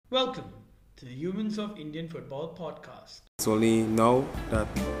Welcome to the Humans of Indian Football podcast. It's only now that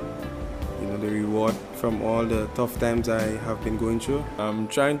the reward from all the tough times I have been going through. I'm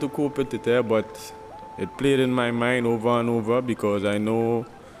trying to cope with it there, but it played in my mind over and over because I know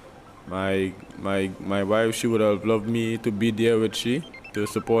my wife, she would have loved me to be there with she to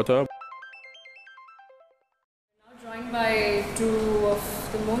support her. Now joined by two of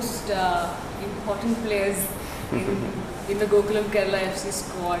the most important players in the Gokulam Kerala FC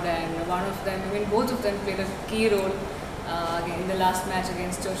squad, and both of them played a key role in the last match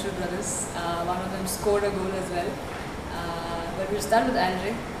against Churchill Brothers. One of them scored a goal as well. But we'll start with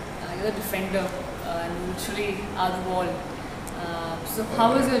Andre. You're the defender and literally are the wall. So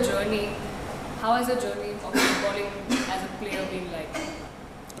how has your journey? How has your journey of footballing as a player been like?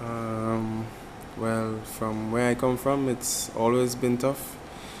 Well, from where I come from, it's always been tough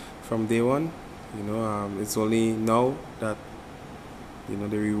from day one. It's only now that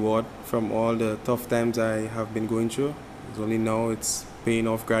the reward from all the tough times I have been going through. It's only now it's paying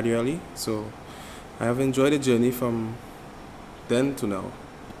off gradually. So I have enjoyed the journey from then to now.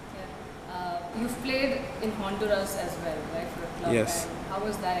 Yeah. You've played in Honduras as well, right, for a club? Yes. And how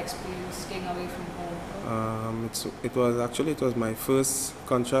was that experience, staying away from home? It was my first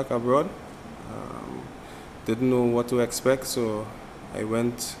contract abroad. Didn't know what to expect, so I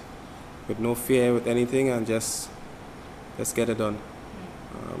went with no fear with anything and just get it done.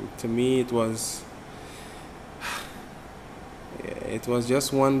 To me, it was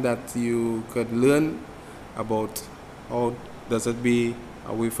just one that you could learn about how does it be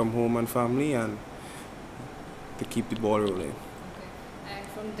away from home and family and to keep the ball rolling. Okay. And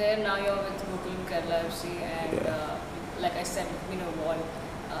from there, now you're with Gokulam Kerala FC, and like I said, you've been a wall.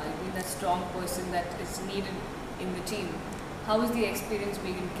 You've been that strong person that is needed in the team. How has the experience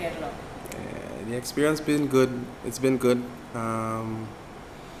been in Kerala? The experience been good. It's been good.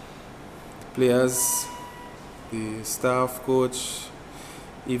 Players, the staff, coach,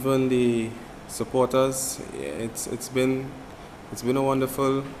 even the supporters. It's been a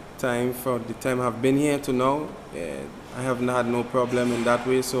wonderful time for the time I've been here to now. I haven't had no problem in that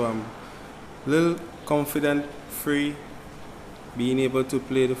way, so I'm a little confident, free, being able to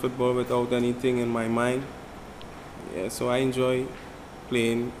play the football without anything in my mind. So I enjoy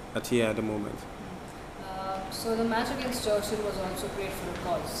playing here at the moment. So the match against Churchill was also played for a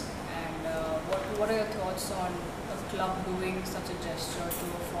cause. And what are your thoughts on a club doing such a gesture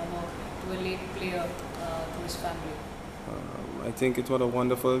to a late player, to his family? I think it was a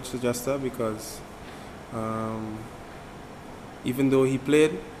wonderful gesture because even though he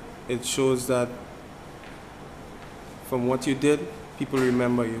played, it shows that from what you did, people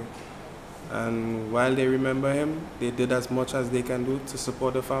remember you. And while they remember him, they did as much as they can do to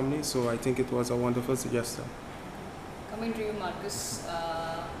support the family. So I think it was a wonderful gesture. Coming to you, Marcus,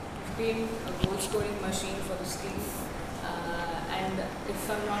 you've been a goal-scoring machine for this team. And if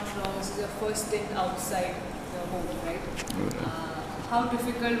I'm not wrong, this is your first stint outside the home, right? How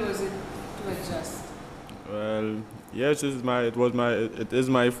difficult was it to adjust? Well, yes, it is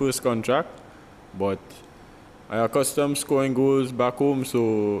my first contract, but I accustomed scoring goals back home,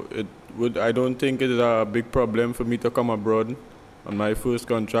 so I don't think it is a big problem for me to come abroad on my first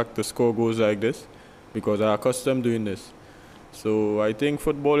contract to score goals like this, because I accustomed doing this. So I think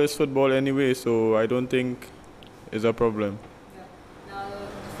football is football anyway, so I don't think it's a problem. Yeah. Now the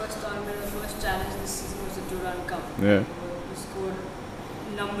first challenge this season was the Durand Cup. Yeah. You scored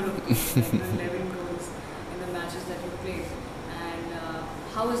a number of goals, like 11 goals in the matches that you played. And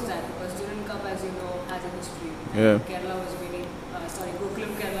how is that? Because Durand Cup, as you know, has a history. Yeah. Gokulam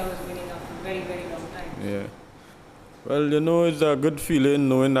Kerala was winning after a very, very long time. Yeah. Well, it's a good feeling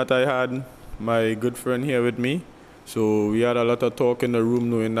knowing that I had my good friend here with me. So we had a lot of talk in the room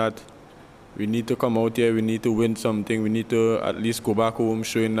knowing that we need to come out here, we need to win something, we need to at least go back home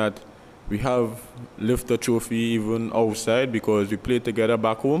showing that we have lifted the trophy even outside because we played together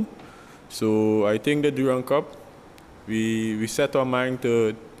back home. So I think the Durand Cup, we set our mind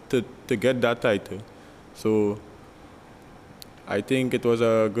to get that title. So I think it was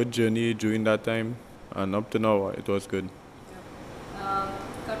a good journey during that time, and up to now, it was good. Yeah.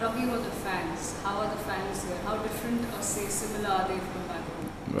 Talking about the fans, how are the fans here? How different or say similar are they from back home?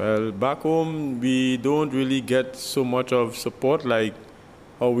 Well, back home, we don't really get so much of support like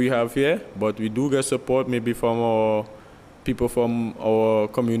how we have here, but we do get support maybe from our people from our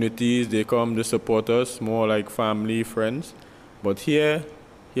communities. They come to support us, more like family, friends. But here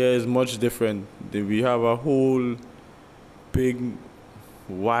is much different. We have a whole big,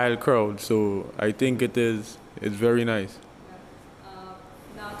 wild crowd, so I think it's very nice.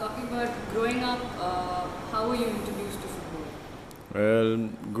 Now talking about growing up, how were you introduced to football? Well,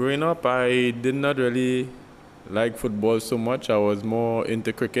 growing up, I did not really like football so much. I was more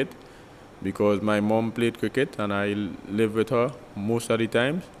into cricket because my mom played cricket and I lived with her most of the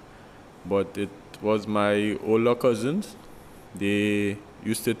times. But it was my older cousins. They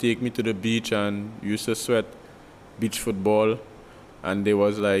used to take me to the beach and used to sweat beach football. And they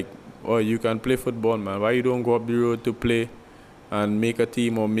was like, "Oh, you can play football, man. Why you don't go up the road to play and make a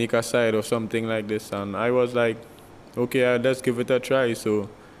team or make a side or something like this?" And I was like, "Okay, let's give it a try." So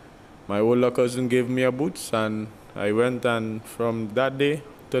my older cousin gave me a boots and I went, and from that day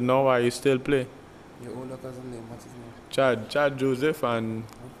to now I still play. Your older cousin name, what's his name? Chad Joseph and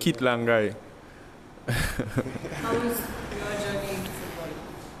Keith Langai. How was your journey into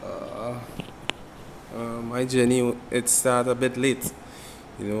football? My journey, it started a bit late.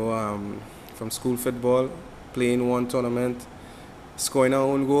 From school football, playing one tournament, scoring our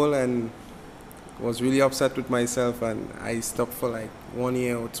own goal, and was really upset with myself, and I stopped for like 1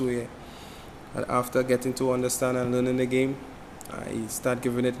 year or 2 years. And after getting to understand and learning the game, I start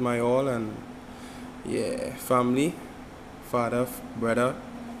giving it my all, and yeah, family, father, brother,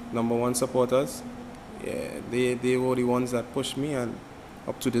 number one supporters. Yeah, they were the ones that pushed me, and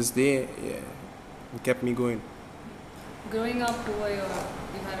up to this day, yeah, it kept me going. Growing up,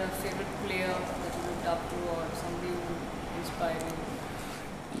 you had a favorite player that you looked up to or somebody who inspired you?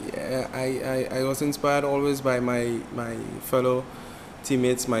 Yeah, I was inspired always by my fellow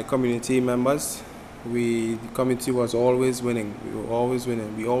teammates, my community members. The community was always winning. We were always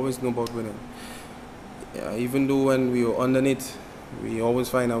winning. We always knew about winning. Yeah, even though when we were underneath, we always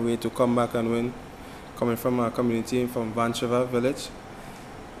find a way to come back and win. Coming from a community from Vancouver village,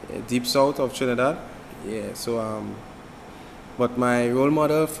 deep south of Trinidad. Yeah, so but my role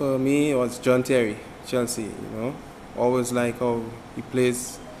model for me was John Terry, Chelsea. Always like how he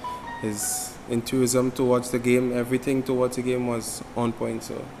plays, his enthusiasm towards the game, everything towards the game was on point.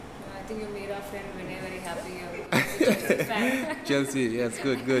 So I think you made our friend Vinay very happy here because he's a Chelsea fan. Chelsea, yes,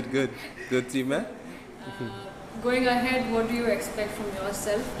 good team, man. Going ahead, what do you expect from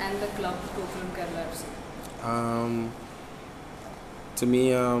yourself and the club, Gokulam Kerala FC? To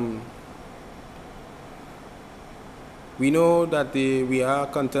me, we know that we are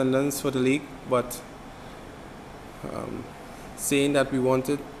contenders for the league, but saying that we want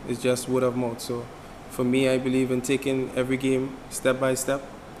it is just word of mouth. So for me, I believe in taking every game step by step,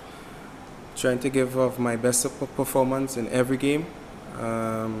 trying to give of my best performance in every game,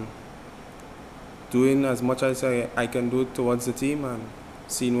 doing as much as I can do towards the team, and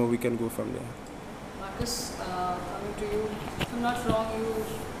seeing where we can go from there. Marcus, coming to you, if I'm not wrong,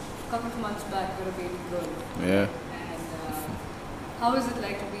 a couple of months back you were a baby girl. Yeah. And how is it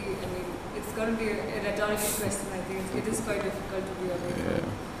like to be, I mean, it's going to be a rhetorical question, I think. It is quite difficult to be away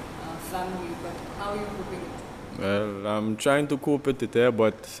from family, but how are you coping with it? Well, I'm trying to cope with it there,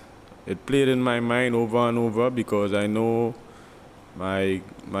 but it played in my mind over and over because I know my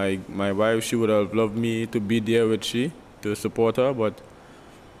wife, she would have loved me to be there with she, to support her, but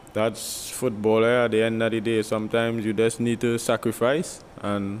that's football. At the end of the day, sometimes you just need to sacrifice,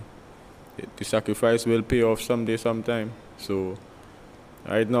 and the sacrifice will pay off someday, sometime. So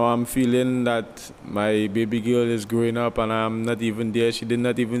right now I'm feeling that my baby girl is growing up and I'm not even there. She did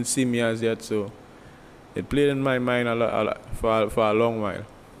not even see me as yet, so it played in my mind for a long while.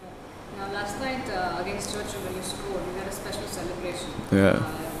 Now last night against Churchill when you scored, you had a special celebration. Yeah.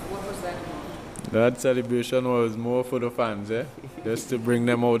 What was that about? That celebration was more for the fans, just to bring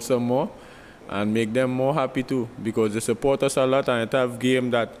them out some more and make them more happy too, because they support us a lot, and it have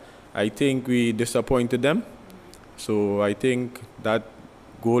game that I think we disappointed them. So I think that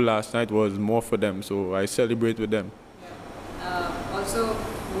goal last night was more for them, so I celebrate with them. Also,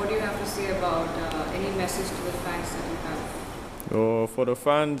 what do you have to say about any message to the fans that you have? So for the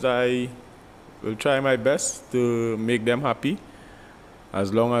fans, I will try my best to make them happy.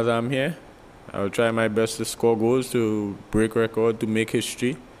 As long as I'm here, I will try my best to score goals, to break record, to make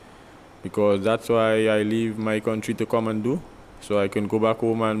history, because that's why I leave my country to come and do, so I can go back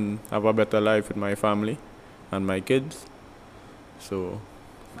home and have a better life with my family and my kids. So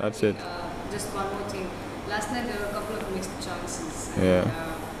that's it. Just one more thing. Last night there were a couple of missed chances. Yeah.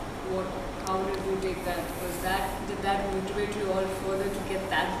 How did you take that? Did that motivate you all further to get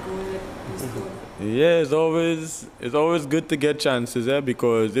that goal that you scored? Yeah, it's always good to get chances,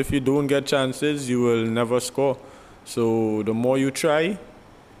 because if you don't get chances, you will never score. So the more you try,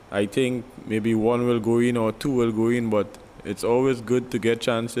 I think maybe one will go in or two will go in, but it's always good to get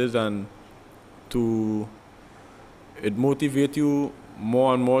chances, and it motivates you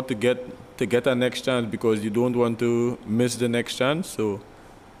more and more to get a next chance, because you don't want to miss the next chance. So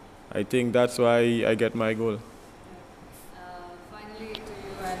I think that's why I get my goal. Finally,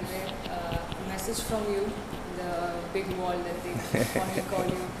 today. A message from you, the big wall that they fondly call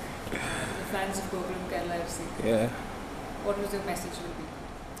you, the fans of Gokulam Kerala FC. Yeah. What was your message will be?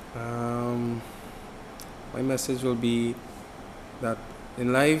 My message will be that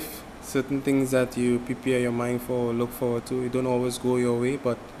in life, certain things that you prepare your mind for, look forward to, it don't always go your way,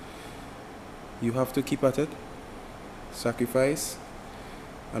 but you have to keep at it, sacrifice,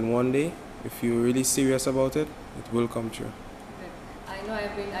 and one day, if you're really serious about it, it will come true. I know I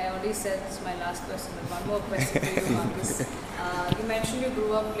already said this is my last question, but one more question for you, Marcus. You mentioned you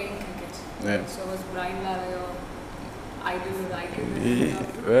grew up playing cricket. Yeah. So was Brian Lara your idol,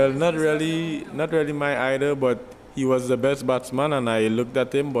 Well, not really my idol, but he was the best batsman, and I looked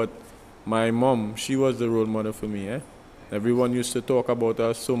at him. But my mom, she was the role model for me. Everyone used to talk about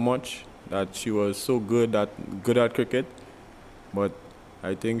her so much that she was so good at cricket, but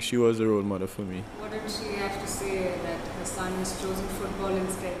I think she was the role model for me. What did she have to say that her son has chosen football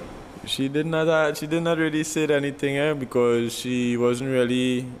instead? She did not really say anything because she wasn't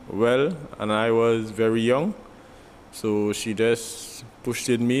really well, and I was very young. So she just pushed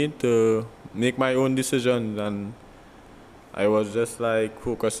me to make my own decisions, and I was just like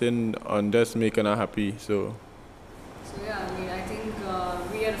focusing on just making her happy. So yeah, I mean, I think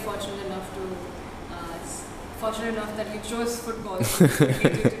we are fortunate enough that you chose football to be a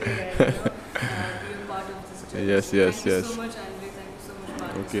part of this journey. Yes. Thank you so much, Andre. Thank you so much,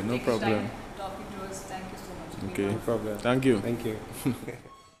 Marcus. Okay, no Taking problem. time talking to us. Thank you so much. Okay, No problem. thank you. Thank you.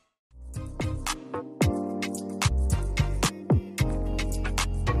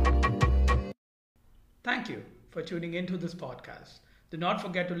 Thank you for tuning into this podcast. Do not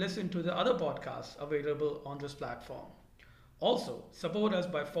forget to listen to the other podcasts available on this platform. Also, support us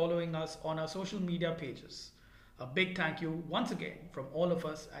by following us on our social media pages. A big thank you once again from all of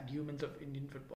us at Humans of Indian Football.